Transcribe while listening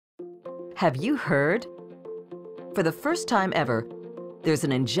Have you heard? For the first time ever, there's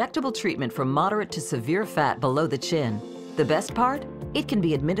an injectable treatment for moderate to severe fat below the chin. The best part? It can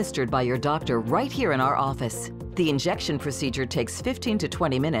be administered by your doctor right here in our office. The injection procedure takes 15 to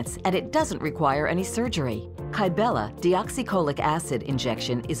 20 minutes and it doesn't require any surgery. Kybella deoxycholic acid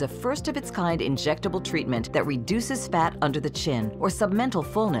injection is a first-of-its-kind injectable treatment that reduces fat under the chin or submental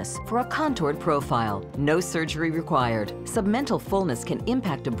fullness for a contoured profile. No surgery required. Submental fullness can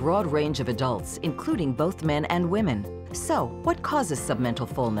impact a broad range of adults, including both men and women. So, what causes submental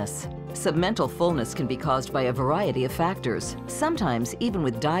fullness? Submental fullness can be caused by a variety of factors. Sometimes, even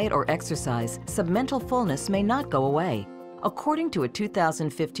with diet or exercise, submental fullness may not go away. According to a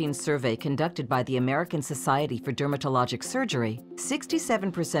 2015 survey conducted by the American Society for Dermatologic Surgery,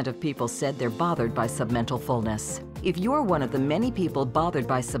 67% of people said they're bothered by submental fullness. If you're one of the many people bothered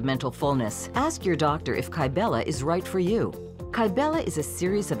by submental fullness, ask your doctor if Kybella is right for you. Kybella is a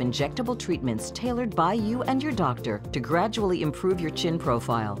series of injectable treatments tailored by you and your doctor to gradually improve your chin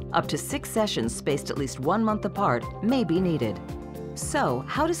profile. Up to 6 sessions spaced at least 1 month apart may be needed. So,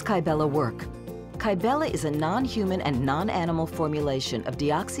 how does Kybella work? Kybella is a non-human and non-animal formulation of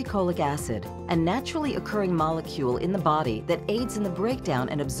deoxycholic acid, a naturally occurring molecule in the body that aids in the breakdown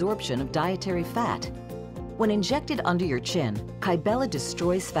and absorption of dietary fat. When injected under your chin, Kybella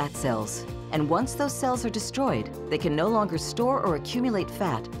destroys fat cells. And once those cells are destroyed, they can no longer store or accumulate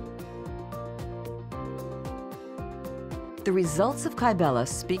fat. The results of Kybella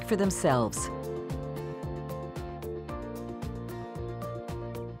speak for themselves.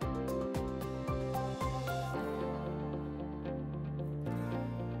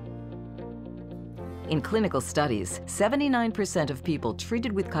 In clinical studies, 79% of people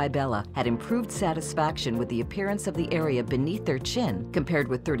treated with Kybella had improved satisfaction with the appearance of the area beneath their chin, compared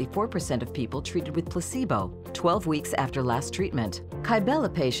with 34% of people treated with placebo, 12 weeks after last treatment.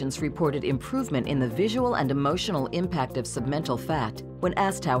 Kybella patients reported improvement in the visual and emotional impact of submental fat when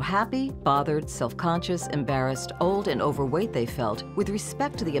asked how happy, bothered, self-conscious, embarrassed, old, and overweight they felt with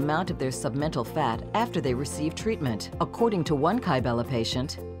respect to the amount of their submental fat after they received treatment. According to one Kybella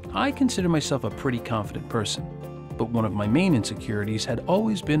patient, I consider myself a pretty confident person, but one of my main insecurities had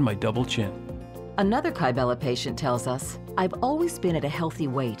always been my double chin. Another Kybella patient tells us, I've always been at a healthy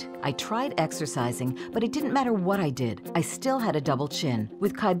weight. I tried exercising, but it didn't matter what I did. I still had a double chin.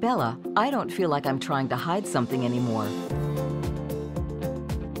 With Kybella, I don't feel like I'm trying to hide something anymore.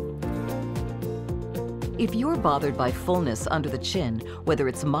 If you're bothered by fullness under the chin, whether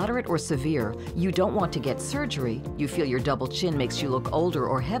it's moderate or severe, you don't want to get surgery, you feel your double chin makes you look older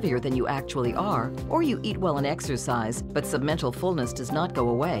or heavier than you actually are, or you eat well and exercise, but submental fullness does not go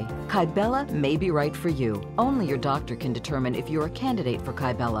away, Kybella may be right for you. Only your doctor can determine if you're a candidate for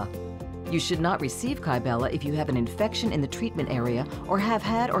Kybella. You should not receive Kybella if you have an infection in the treatment area or have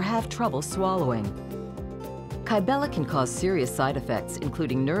had or have trouble swallowing. Kybella can cause serious side effects,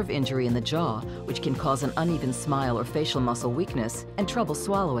 including nerve injury in the jaw, which can cause an uneven smile or facial muscle weakness, and trouble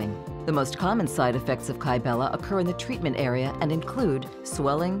swallowing. The most common side effects of Kybella occur in the treatment area and include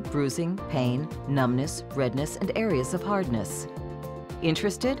swelling, bruising, pain, numbness, redness, and areas of hardness.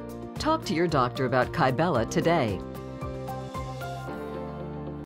 Interested? Talk to your doctor about Kybella today.